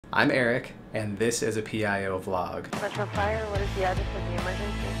I'm Eric, and this is a PIO vlog. Metro Fire, what is the address of the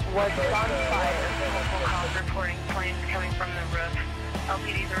emergency? What's on fire? Multiple calls reporting flames coming from the roof.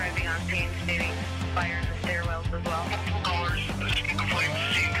 LPD's arriving on scene stating fire in the stairwells as well. Multiple callers, flames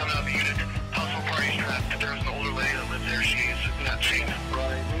seen coming out of the unit. Household party trapped. There's an older lady that lives there. She's not seen.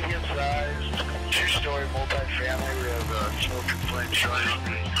 Right, medium-sized, two-story multi-family. We have smoke and flame showing.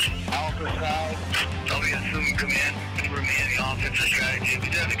 Alpha side. WSM command. Remain in the offensive strategy. We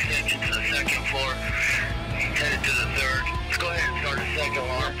do have extension to the second floor. Headed to the third. Let's go ahead and start the second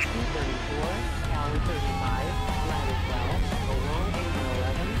alarm. 34, Tower 35, Ladder 12, along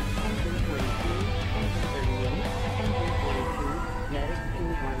 811, engine 42, engine 38, engine 42, medic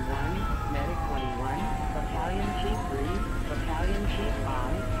 211, medic 21, battalion chief 3, battalion chief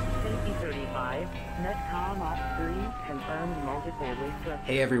 5, safety 35, netcom op 3, confirmed multiple waste.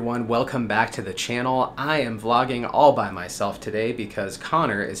 Hey everyone, welcome back to the channel. I am vlogging all by myself today because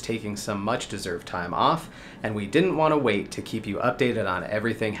Connor is taking some much deserved time off, and we didn't want to wait to keep you updated on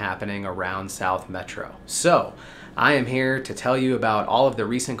everything happening around South Metro. So I am here to tell you about all of the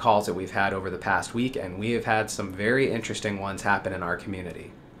recent calls that we've had over the past week, and we have had some very interesting ones happen in our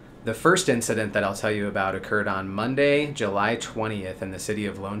community. The first incident that I'll tell you about occurred on Monday, July 20th in the city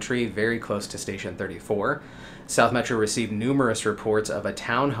of Lone Tree, very close to Station 34. South Metro received numerous reports of a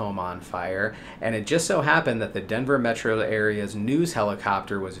townhome on fire, and it just so happened that the Denver metro area's news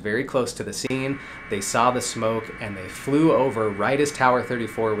helicopter was very close to the scene. They saw the smoke and they flew over right as Tower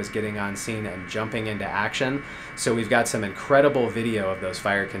 34 was getting on scene and jumping into action. So we've got some incredible video of those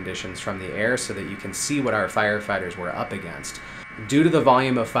fire conditions from the air so that you can see what our firefighters were up against. Due to the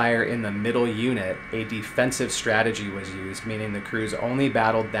volume of fire in the middle unit, a defensive strategy was used, meaning the crews only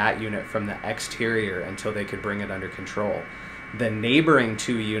battled that unit from the exterior until they could bring it under control. The neighboring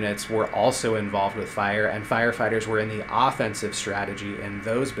two units were also involved with fire, and firefighters were in the offensive strategy in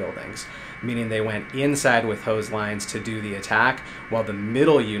those buildings, meaning they went inside with hose lines to do the attack, while the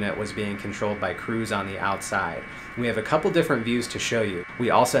middle unit was being controlled by crews on the outside. We have a couple different views to show you. We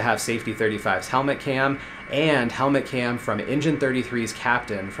also have Safety 35's helmet cam and helmet cam from Engine 33's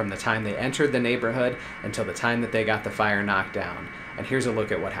captain from the time they entered the neighborhood until the time that they got the fire knocked down. And here's a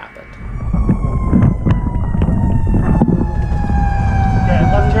look at what happened. Okay,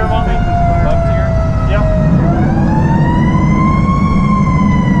 left here, mommy. Left here? Yeah.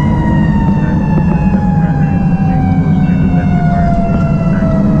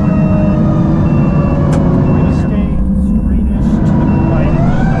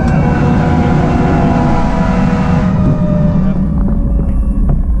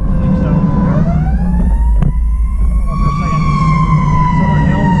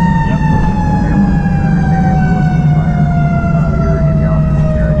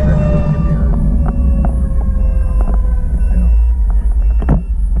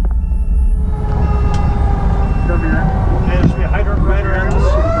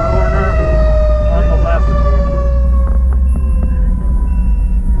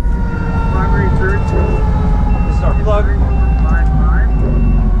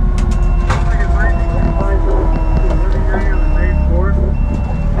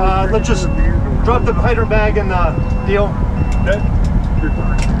 Let's just drop the hydrant bag in the deal. Okay.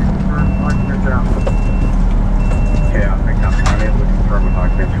 Okay, I copy. I'm able to confirm with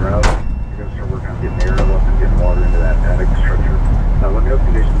occupancy route. You're going to start working on getting air up and getting water into that attic structure. Now let me know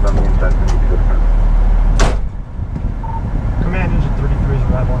conditions on the inside when you go to the front. Command engine 33 is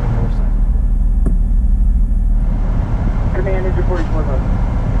arrival on the north side. Command engine 44 left.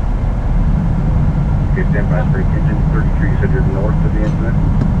 Okay, stand by for engine 33. You said you're north of the incident.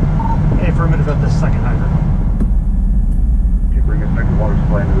 Affirmative at the second hydrant. Okay, bring a second water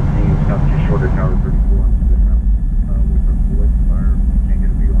supply into the scene. Stop just short of Tower 34 on the dismount. With the voice fire, can't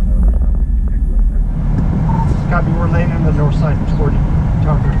get a view on the other side. We can take a look there. Copy, we're laying in the north side toward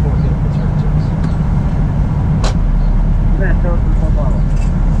Tower 34. Man, Tower 34 bottle.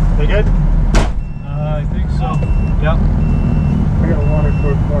 They good? I think so. Yep. I got a water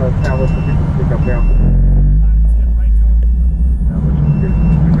source tablet so people can pick up down.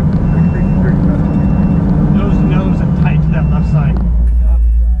 Nose to nose and tight to that left side.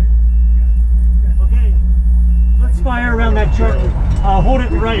 Okay, let's fire around that truck. Hold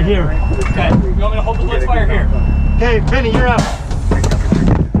it right here. Okay, you want me to hold the let's fire here? Okay, Benny, you're out.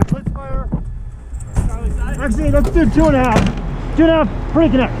 Let's fire. Actually, let's do 2.5. 2.5,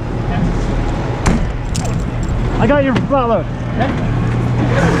 pre-connect. I got your spot load. Okay.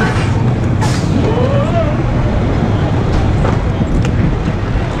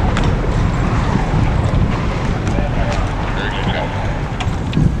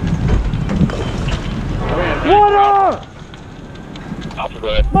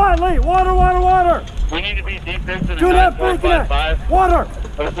 quietly. Water, water, water. We need to be defensive. Do not break it. Water.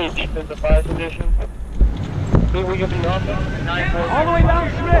 Let's be defensive fire position. See, we can be offensive. All the way down,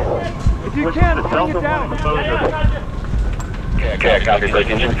 Schmidt. If you can, bring it down. Okay, copy. Break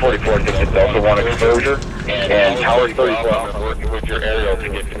engine 44 to get Delta 1 exposure. And Tower 34, I'm working with your aerial to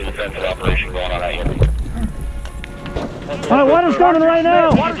get the defensive operation going on that unit. All right, water's coming right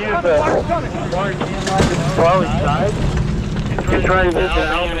now. Water's coming. Charlie side. He's trying to get the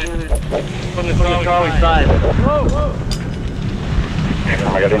altitude from the Charlie side.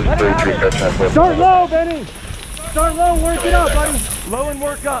 I got into 33 section. Start low, Benny. Start low, work it up, buddy. Low and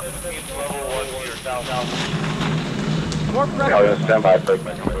work up. More pressure. Stand by, break.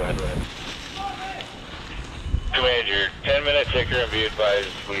 Go ahead. Commander, 10-minute ticker, and be advised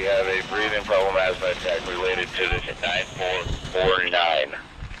we have a breathing problem asthma attack related to the 9449.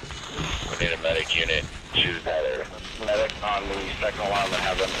 We need a medic unit to that area. Medic on the second alarm and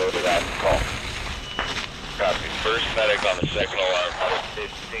have them go to that call. Copy. First medic on the second alarm,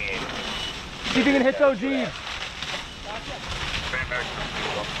 15. See if you can hit those G's.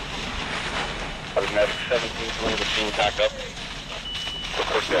 Medic 17, bring the team back up.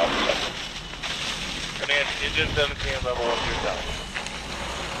 Report the officer. Command, engine 17, level 1 to yourself.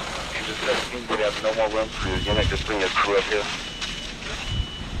 Engine 17, we have no more room for your unit, just bring your crew up here.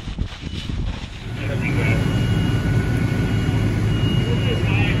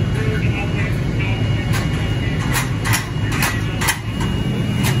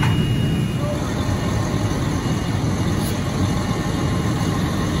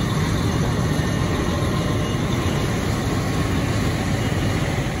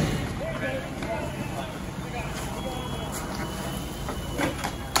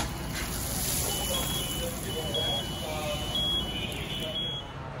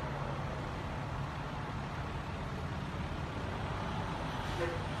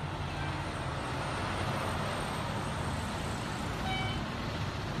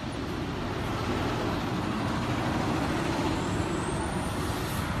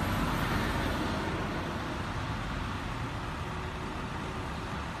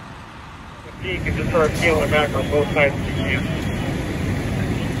 You can just start peeling back on both sides if you can.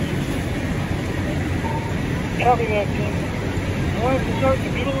 Copy that, Jim. Want to start the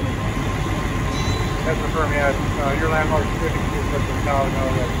middle of it? That's confirmed, yeah. Your landmark is 50 feet from the tower, no,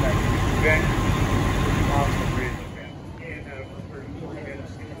 that's next. Okay? Awesome, great.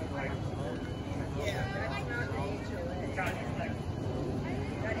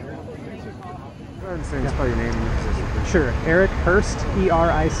 Go ahead and say, spell your name and your position, please. Sure. Eric Hurst,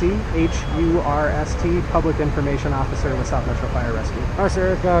 E-R-I-C-H-U-R-S-T, Public Information Officer with South Metro Fire Rescue. All right, so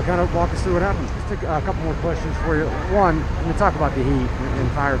Eric, kind of walk us through what happened. Let's take a couple more questions for you. One, when we talk about the heat and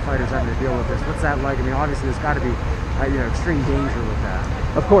firefighters having to deal with this, what's that like? I mean, obviously there's got to be extreme danger with that.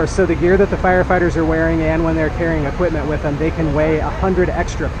 Of course, so the gear that the firefighters are wearing and when they're carrying equipment with them, they can weigh 100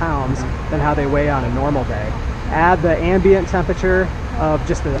 extra pounds than how they weigh on a normal day. Add the ambient temperature of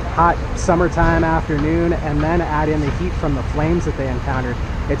just a hot summertime afternoon and then add in the heat from the flames that they encountered.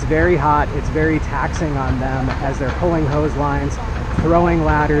 It's very hot, it's very taxing on them as they're pulling hose lines, throwing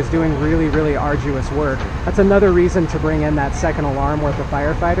ladders, doing really, really arduous work. That's another reason to bring in that second alarm worth of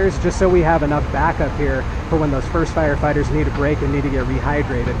firefighters, just so we have enough backup here for when those first firefighters need a break and need to get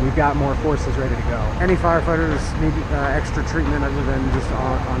rehydrated. We've got more forces ready to go. Any firefighters need extra treatment other than just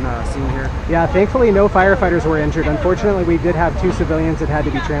on scene here? Yeah, thankfully no firefighters were injured. Unfortunately, we did have 2 civilians that had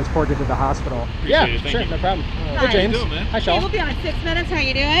to be transported to the hospital. Yeah, sure, no problem. Hey, James. Hi, Shaw. We'll be on 6 minutes. How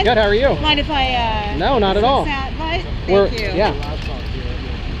you doing? Good, how are you? Mind if I, No, not at all. Thank We're, you. Yeah.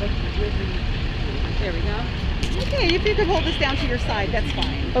 There we go. Okay, if you could hold this down to your side, that's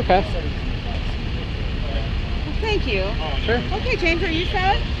fine. Okay. Well, thank you. Sure. Okay, James, are you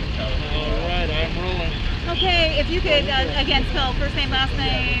set? All right, I'm rolling. Okay, if you could, again, spell first name, last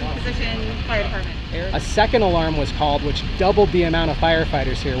name, position, fire department. A second alarm was called, which doubled the amount of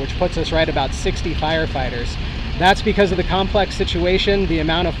firefighters here, which puts us right about 60 firefighters. That's because of the complex situation, the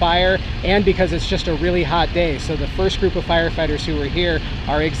amount of fire, and because it's just a really hot day. So the first group of firefighters who were here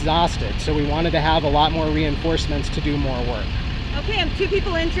are exhausted. So we wanted to have a lot more reinforcements to do more work. Okay, 2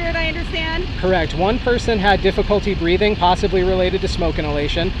 people injured, I understand. Correct. One person had difficulty breathing, possibly related to smoke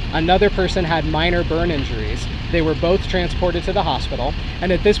inhalation. Another person had minor burn injuries. They were both transported to the hospital.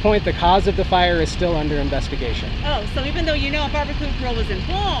 And at this point, the cause of the fire is still under investigation. Oh, so even though you know a barbecue grill was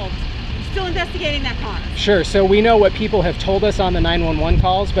involved, you're still investigating that cause? Sure. So we know what people have told us on the 911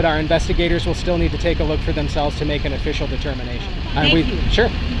 calls, but our investigators will still need to take a look for themselves to make an official determination. Thank you. Sure.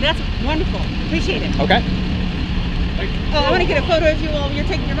 That's wonderful. Appreciate it. Okay. Oh, I want to get a photo of you while you're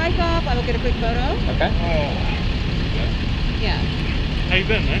taking your mic off. I will get a quick photo. Okay. Yeah. How you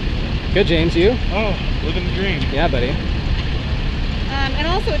been, man? Good, James. You? Oh, living the dream. Yeah, buddy. And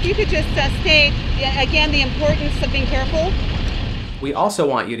also, if you could just state, again, the importance of being careful. We also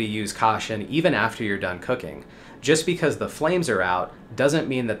want you to use caution even after you're done cooking. Just because the flames are out doesn't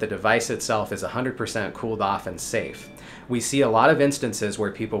mean that the device itself is 100% cooled off and safe. We see a lot of instances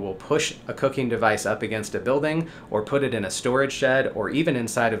where people will push a cooking device up against a building or put it in a storage shed or even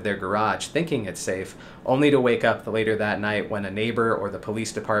inside of their garage thinking it's safe, only to wake up later that night when a neighbor or the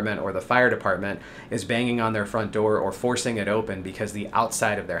police department or the fire department is banging on their front door or forcing it open because the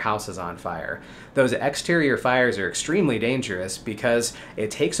outside of their house is on fire. Those exterior fires are extremely dangerous because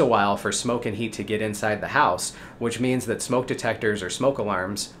it takes a while for smoke and heat to get inside the house, which means that smoke detectors or smoke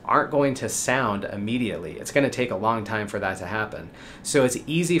alarms aren't going to sound immediately. It's going to take a long time for that to happen. So it's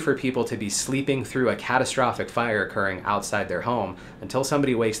easy for people to be sleeping through a catastrophic fire occurring outside their home until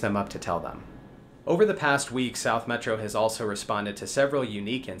somebody wakes them up to tell them. Over the past week, South Metro has also responded to several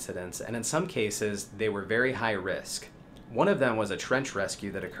unique incidents, and in some cases, they were very high risk. One of them was a trench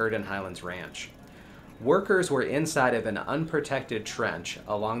rescue that occurred in Highlands Ranch. Workers were inside of an unprotected trench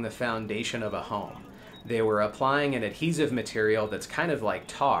along the foundation of a home. They were applying an adhesive material that's kind of like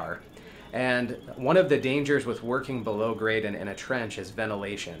tar, and one of the dangers with working below grade in a trench is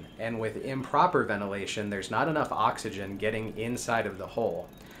ventilation, and with improper ventilation, there's not enough oxygen getting inside of the hole.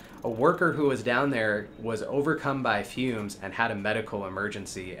 A worker who was down there was overcome by fumes and had a medical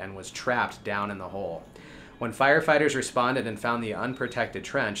emergency and was trapped down in the hole. When firefighters responded and found the unprotected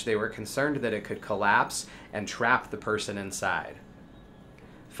trench, they were concerned that it could collapse and trap the person inside.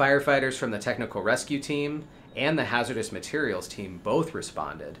 Firefighters from the technical rescue team and the hazardous materials team both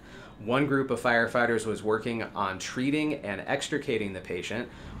responded. One group of firefighters was working on treating and extricating the patient,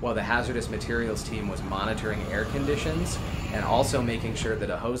 while the hazardous materials team was monitoring air conditions and also making sure that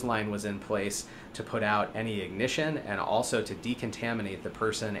a hose line was in place to put out any ignition and also to decontaminate the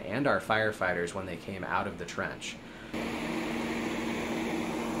person and our firefighters when they came out of the trench.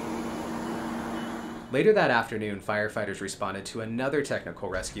 Later that afternoon, firefighters responded to another technical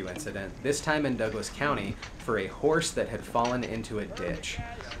rescue incident, this time in Douglas County, for a horse that had fallen into a ditch.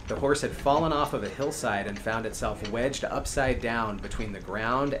 The horse had fallen off of a hillside and found itself wedged upside down between the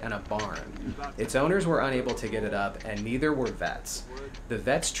ground and a barn. Its owners were unable to get it up, and neither were vets. The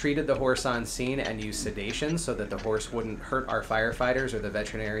vets treated the horse on scene and used sedation so that the horse wouldn't hurt our firefighters or the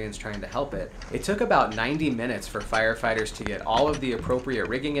veterinarians trying to help it. It took about 90 minutes for firefighters to get all of the appropriate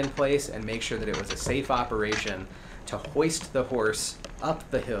rigging in place and make sure that it was a safe operation to hoist the horse up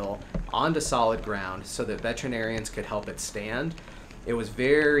the hill onto solid ground so that veterinarians could help it stand. It was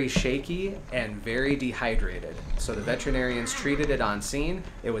very shaky and very dehydrated, so the veterinarians treated it on scene.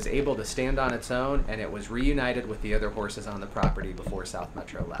 It was able to stand on its own, and it was reunited with the other horses on the property before South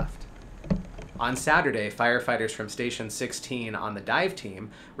Metro left. On Saturday, firefighters from Station 16 on the dive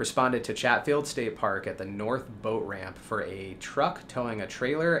team responded to Chatfield State Park at the North Boat Ramp for a truck towing a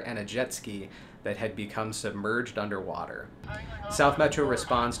trailer and a jet ski that had become submerged underwater. South Metro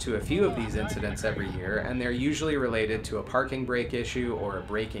responds to a few of these incidents every year, and they're usually related to a parking brake issue or a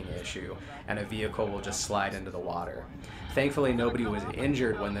braking issue, and a vehicle will just slide into the water. Thankfully, nobody was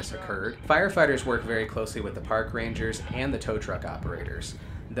injured when this occurred. Firefighters work very closely with the park rangers and the tow truck operators.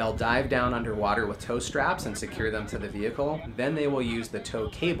 They'll dive down underwater with tow straps and secure them to the vehicle. Then they will use the tow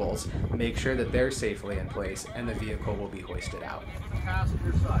cables, make sure that they're safely in place, and the vehicle will be hoisted out.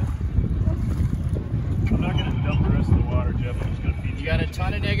 Passenger side. I'm not going to dump the rest of the water, Jeff. I'm just going to feed you. You got a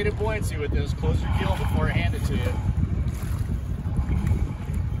ton of negative buoyancy with this. Close your keel before I hand it to you.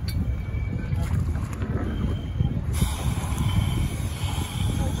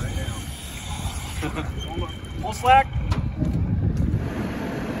 Right down. Full slack.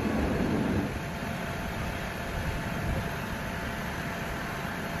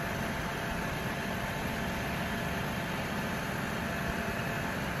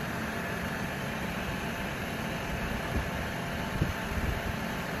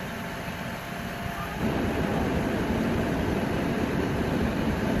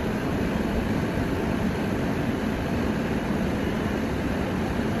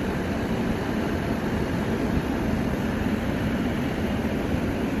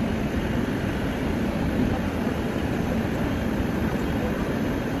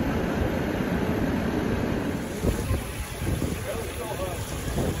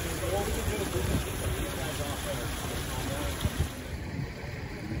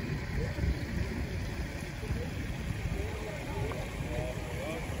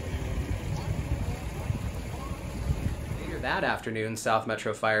 that afternoon, South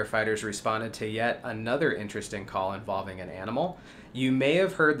Metro Firefighters responded to yet another interesting call involving an animal. You may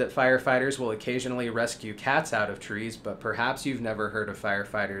have heard that firefighters will occasionally rescue cats out of trees, but perhaps you've never heard of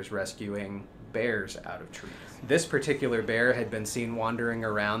firefighters rescuing bears out of trees. This particular bear had been seen wandering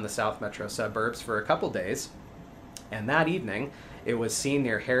around the South Metro suburbs for a couple days, and that evening it was seen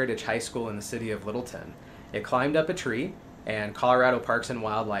near Heritage High School in the city of Littleton. It climbed up a tree, and Colorado Parks and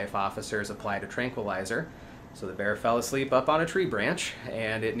Wildlife officers applied a tranquilizer. So the bear fell asleep up on a tree branch,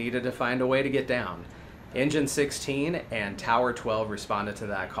 and it needed to find a way to get down. Engine 16 and Tower 12 responded to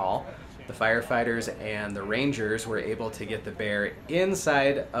that call. The firefighters and the rangers were able to get the bear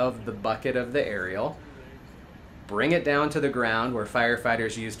inside of the bucket of the aerial, bring it down to the ground where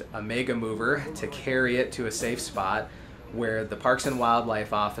firefighters used a mega mover to carry it to a safe spot, where the Parks and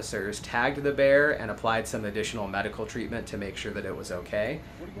Wildlife officers tagged the bear and applied some additional medical treatment to make sure that it was okay.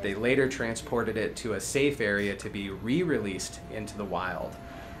 They later transported it to a safe area to be re-released into the wild.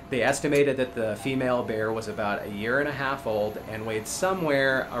 They estimated that the female bear was about 1.5 years old and weighed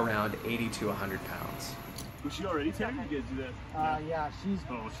somewhere around 80 to 100 pounds. Was she already tagged? You guys do that? Yeah, she's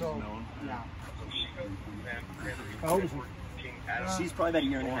known. Yeah. How old is she? She's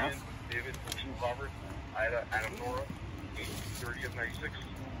probably about 1.5 years. David, Robert, Adam Nora, 30 of 96.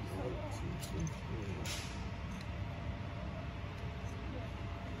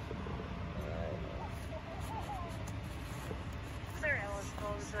 Sarah Ellis,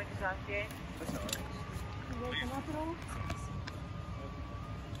 would you like to talk to you?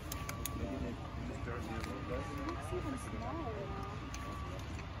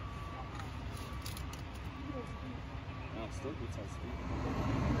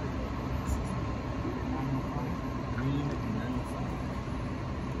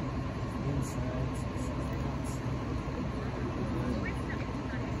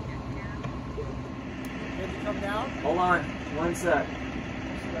 Hold on, one sec.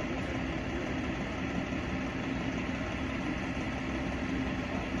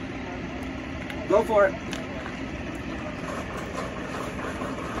 Go for it.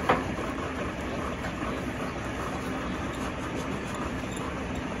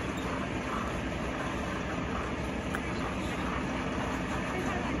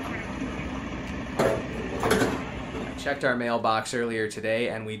 Checked our mailbox earlier today,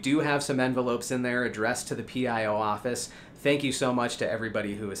 and we do have some envelopes in there addressed to the PIO office. Thank you so much to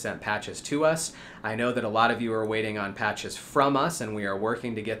everybody who has sent patches to us. I know that a lot of you are waiting on patches from us, and we are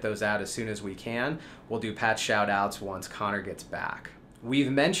working to get those out as soon as we can. We'll do patch shout outs once Connor gets back.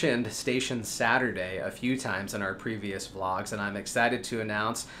 We've mentioned Station Saturday a few times in our previous vlogs, and I'm excited to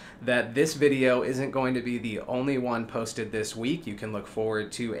announce that this video isn't going to be the only one posted this week. You can look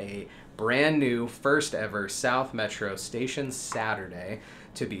forward to a brand new first ever South Metro Station Saturday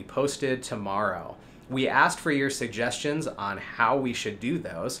to be posted tomorrow. We asked for your suggestions on how we should do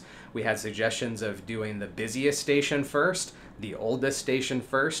those. We had suggestions of doing the busiest station first, the oldest station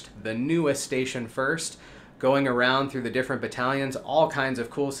first, the newest station first, going around through the different battalions, all kinds of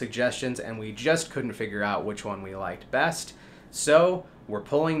cool suggestions, and we just couldn't figure out which one we liked best. So we're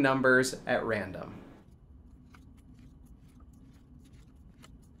pulling numbers at random.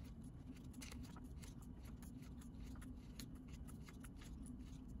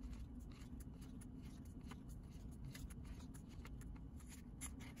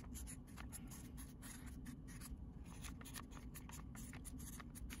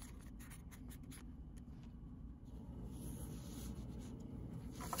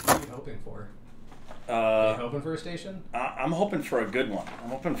 Hoping for? Are you hoping for a station? I'm hoping for a good one.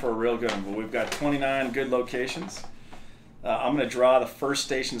 I'm hoping for a real good one. But we've got 29 good locations. I'm going to draw the first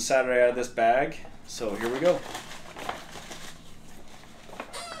station Saturday out of this bag. So here we go.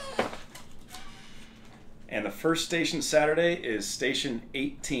 And the first station Saturday is Station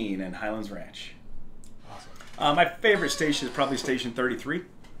 18 in Highlands Ranch. Awesome. My favorite station is probably Station 33.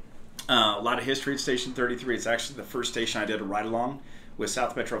 A lot of history at Station 33. It's actually the first station I did a ride-along with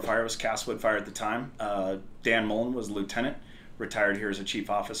South Metro Fire. It was Castlewood Fire at the time. Dan Mullen was a lieutenant, retired here as a chief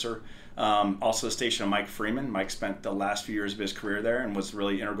officer. Also the station of Mike Freeman. Mike spent the last few years of his career there and was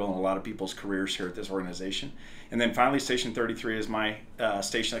really integral in a lot of people's careers here at this organization. And then finally, Station 33 is my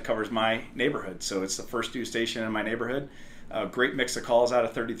station that covers my neighborhood. So it's the first new station in my neighborhood. A great mix of calls out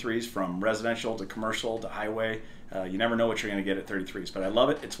of 33s, from residential to commercial to highway. You never know what you're going to get at 33s, but I love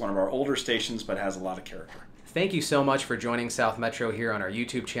it. It's one of our older stations, but has a lot of character. Thank you so much for joining South Metro here on our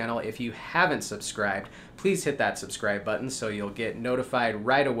YouTube channel. If you haven't subscribed, please hit that subscribe button so you'll get notified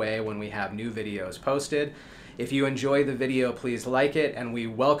right away when we have new videos posted. If you enjoy the video, please like it, and we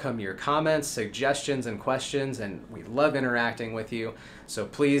welcome your comments, suggestions, and questions, and we love interacting with you. So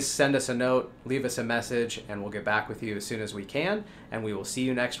please send us a note, leave us a message, and we'll get back with you as soon as we can, and we will see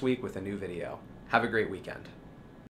you next week with a new video. Have a great weekend.